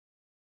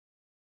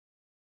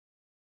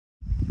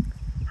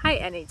Hi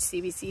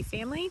NHCBC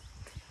family,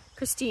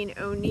 Christine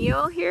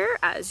O'Neill here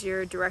as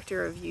your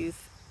Director of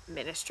Youth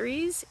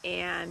Ministries,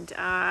 and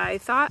I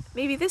thought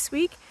maybe this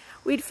week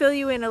we'd fill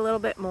you in a little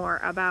bit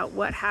more about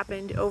what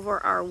happened over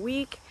our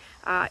week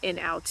in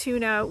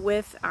Altoona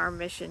with our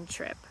mission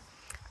trip.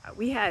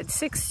 We had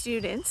 6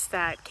 students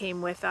that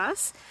came with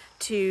us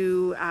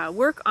to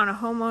work on a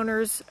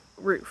homeowner's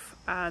roof.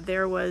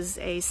 There was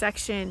a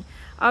section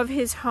of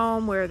his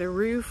home where the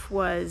roof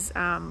was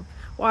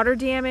water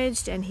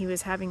damaged, and he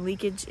was having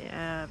leakage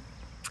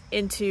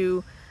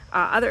into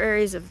other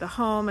areas of the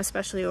home,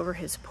 especially over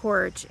his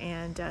porch.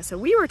 And so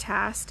we were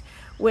tasked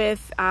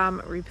with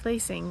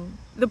replacing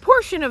the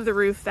portion of the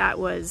roof that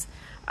was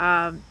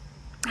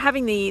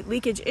having the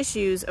leakage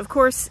issues. Of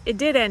course, it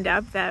did end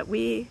up that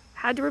we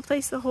had to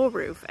replace the whole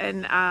roof.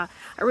 And I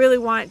really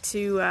want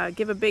to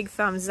give a big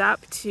thumbs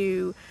up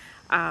to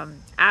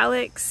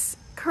Alex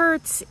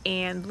Kurtz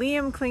and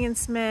Liam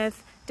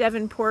Klingensmith,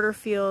 Devin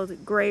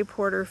Porterfield, Gray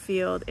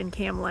Porterfield, and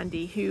Cam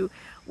Lundy, who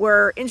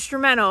were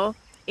instrumental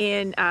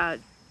in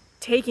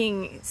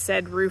taking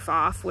said roof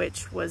off,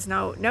 which was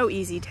no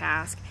easy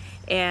task,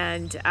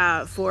 and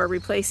for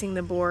replacing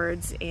the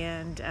boards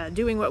and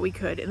doing what we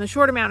could in the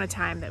short amount of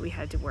time that we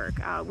had to work.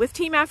 With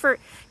team effort,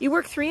 you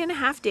work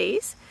 3.5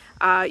 days.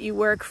 You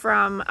work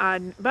from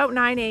about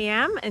 9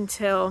 a.m.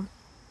 until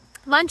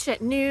lunch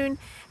at noon,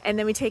 and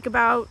then we take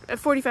about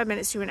 45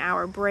 minutes to an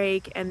hour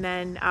break, and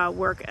then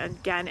work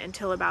again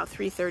until about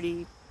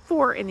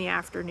 3:34 in the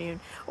afternoon,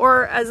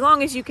 or as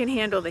long as you can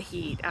handle the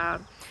heat.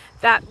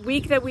 That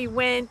week that we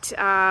went,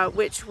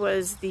 which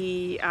was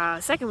the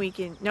third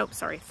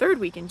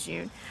week in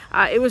June,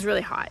 it was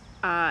really hot.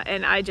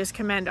 And I just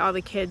commend all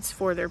the kids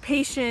for their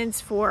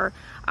patience, for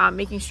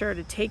making sure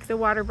to take the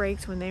water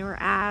breaks when they were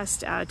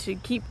asked, to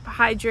keep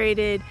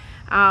hydrated.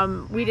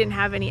 We didn't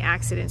have any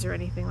accidents or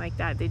anything like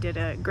that. They did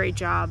a great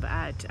job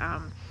at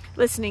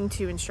listening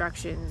to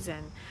instructions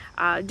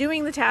and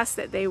doing the tasks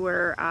that they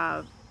were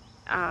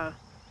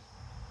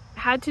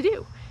had to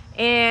do.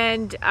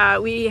 And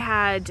we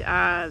had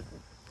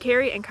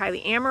Carrie and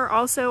Kylie Ammer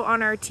also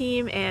on our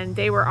team, and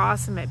they were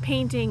awesome at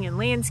painting and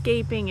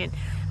landscaping and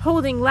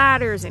holding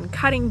ladders and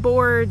cutting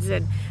boards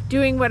and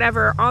doing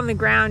whatever on the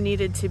ground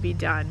needed to be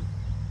done.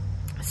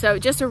 So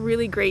just a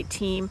really great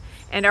team,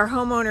 and our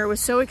homeowner was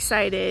so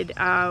excited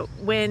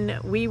when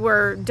we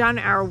were done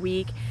our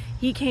week.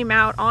 He came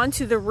out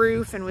onto the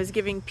roof and was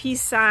giving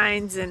peace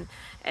signs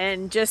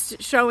and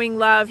just showing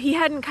love. He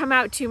hadn't come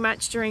out too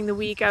much during the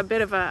week, a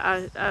bit of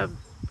a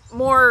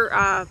more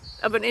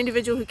of an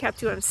individual who kept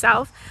to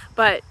himself,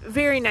 but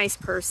very nice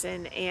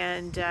person,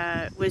 and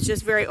was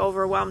just very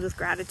overwhelmed with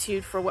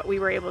gratitude for what we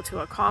were able to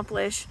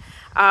accomplish.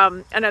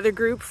 Another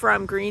group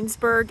from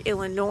Greensburg,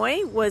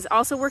 Illinois was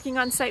also working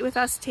on site with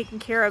us, taking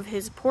care of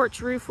his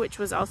porch roof, which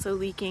was also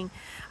leaking,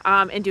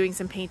 and doing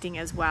some painting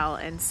as well.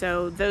 And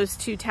so those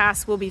 2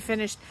 tasks would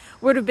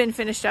have been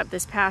finished up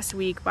this past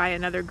week by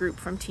another group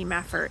from Team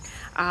Effort.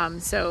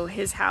 So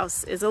his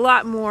house is a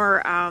lot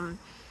more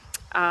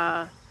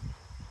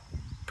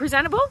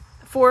presentable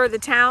for the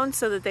town,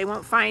 so that they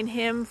won't fine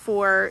him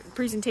for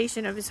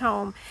presentation of his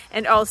home,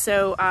 and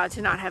also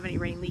to not have any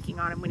rain leaking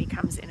on him when he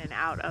comes in and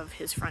out of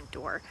his front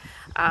door.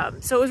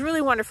 So it was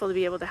really wonderful to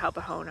be able to help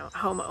a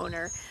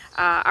homeowner.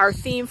 Our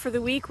theme for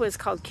the week was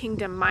called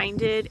Kingdom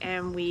Minded,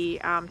 and we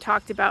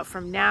talked about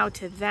from now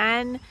to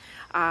then.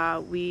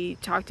 We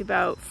talked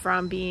about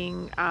from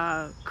being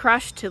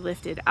crushed to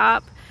lifted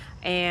up,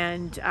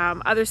 and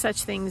other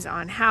such things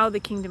on how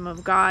the kingdom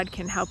of God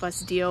can help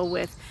us deal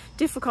with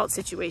difficult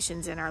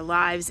situations in our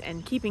lives,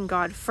 and keeping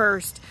God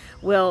first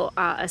will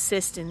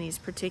assist in these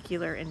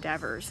particular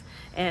endeavors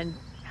and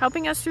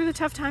helping us through the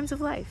tough times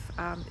of life.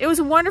 It was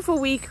a wonderful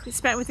week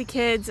spent with the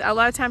kids, a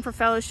lot of time for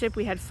fellowship.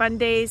 We had fun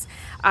days.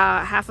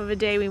 Half of a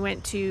day we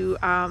went to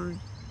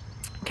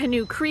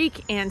Canoe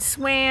Creek and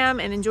swam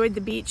and enjoyed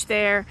the beach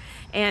there,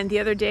 and the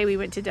other day we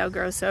went to Del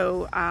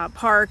Grosso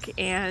Park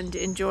and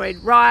enjoyed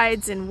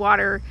rides and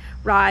water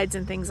rides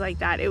and things like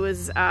that. It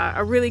was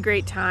a really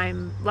great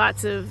time,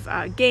 lots of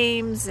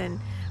games and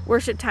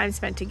worship time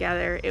spent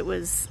together. It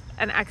was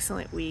an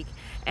excellent week,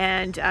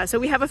 and so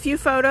we have a few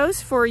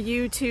photos for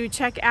you to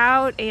check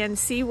out and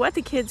see what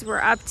the kids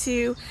were up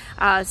to,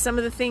 some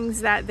of the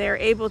things that they're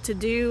able to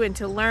do and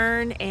to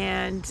learn,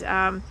 and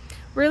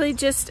really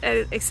just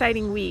an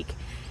exciting week.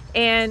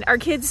 And our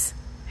kids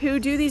who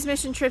do these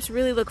mission trips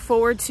really look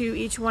forward to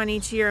each one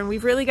each year, and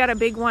we've really got a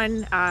big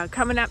one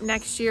coming up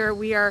next year.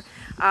 We are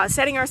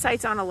setting our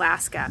sights on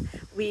Alaska.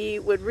 We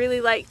would really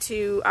like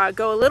to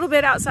go a little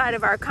bit outside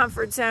of our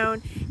comfort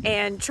zone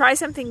and try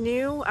something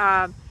new,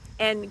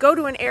 and go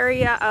to an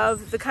area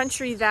of the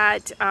country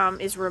that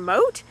is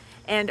remote,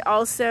 and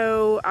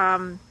also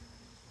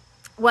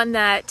one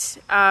that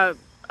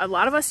a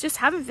lot of us just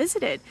haven't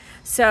visited.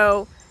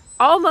 So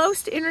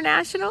almost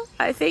international,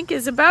 I think,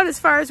 is about as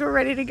far as we're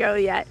ready to go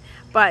yet.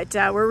 But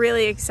we're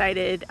really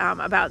excited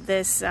about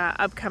this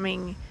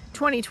upcoming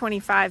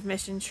 2025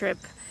 mission trip,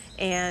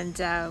 and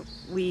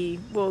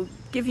we will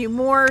give you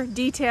more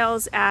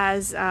details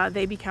as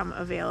they become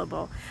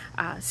available.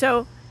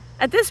 So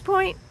at this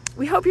point,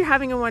 we hope you're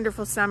having a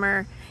wonderful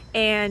summer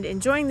and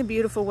enjoying the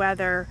beautiful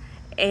weather,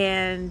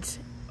 and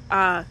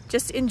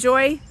just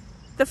enjoy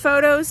the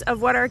photos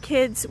of what our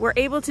kids were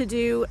able to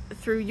do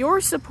through your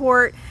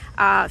support,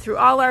 through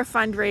all our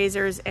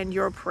fundraisers and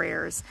your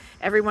prayers.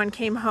 Everyone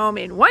came home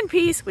in one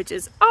piece, which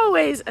is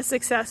always a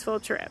successful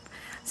trip.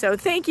 So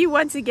thank you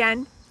once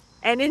again,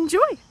 and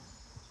enjoy.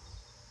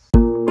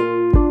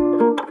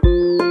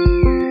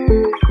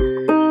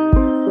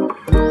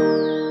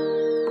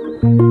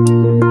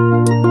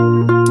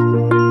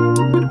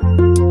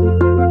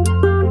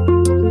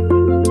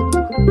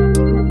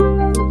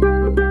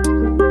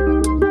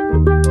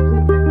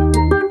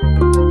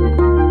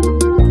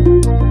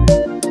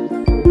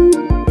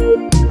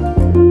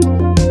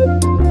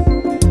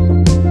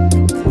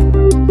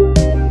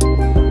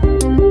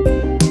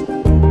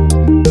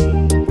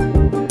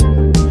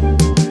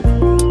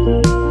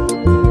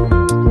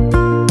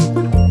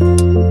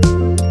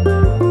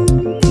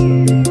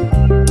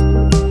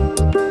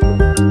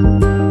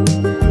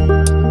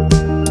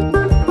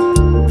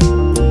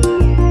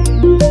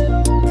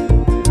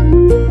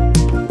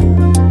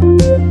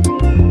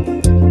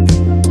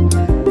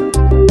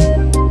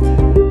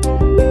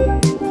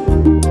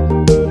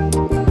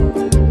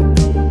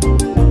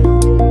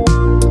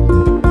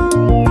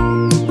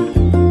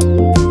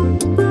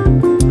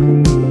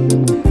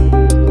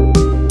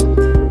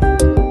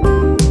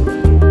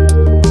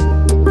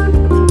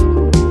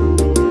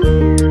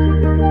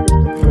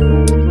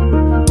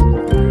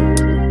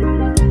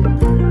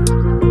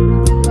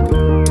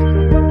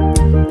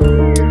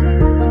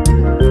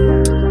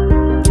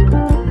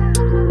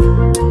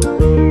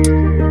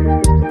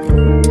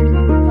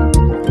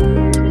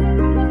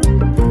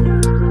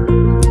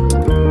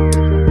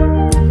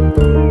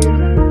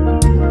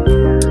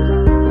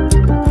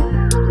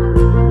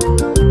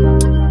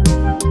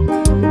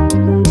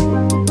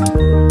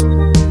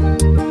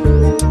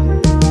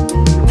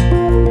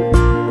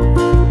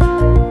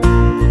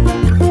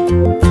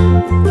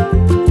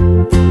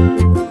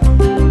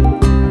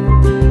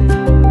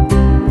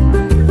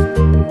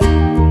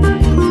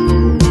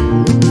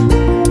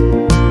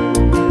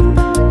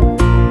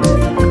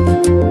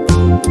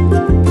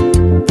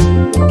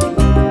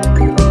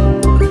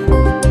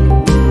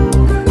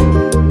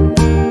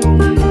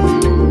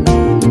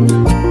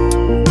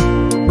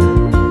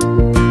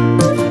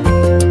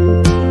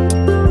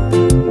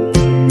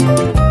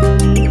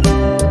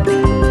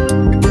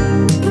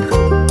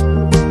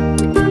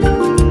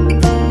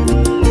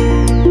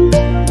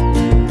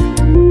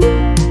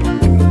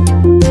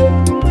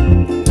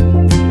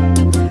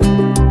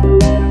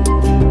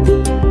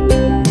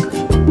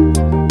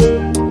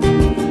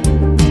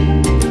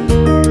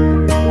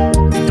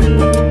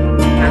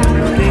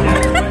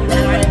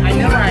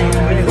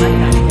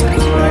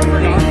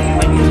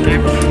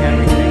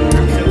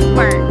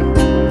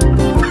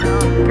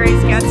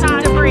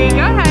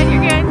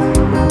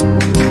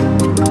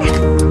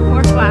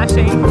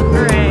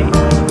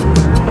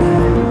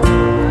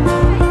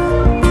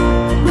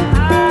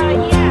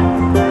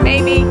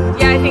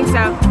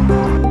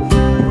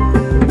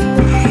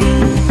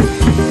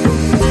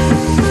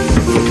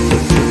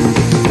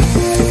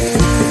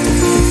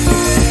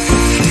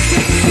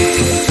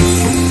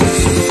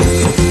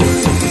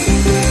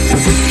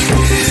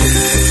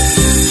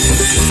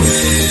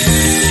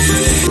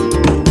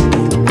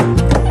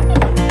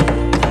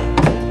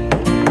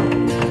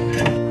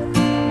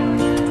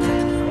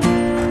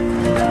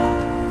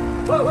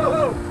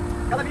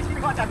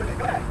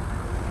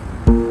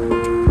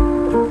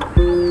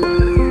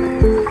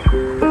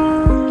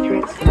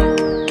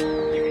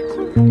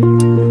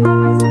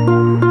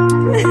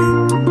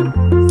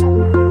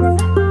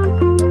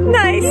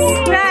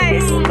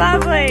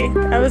 Lovely.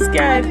 That was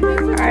good.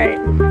 All right.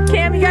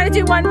 Cam, you got to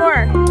do one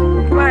more.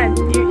 Come on.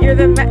 You're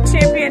the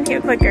champion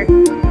heel clicker.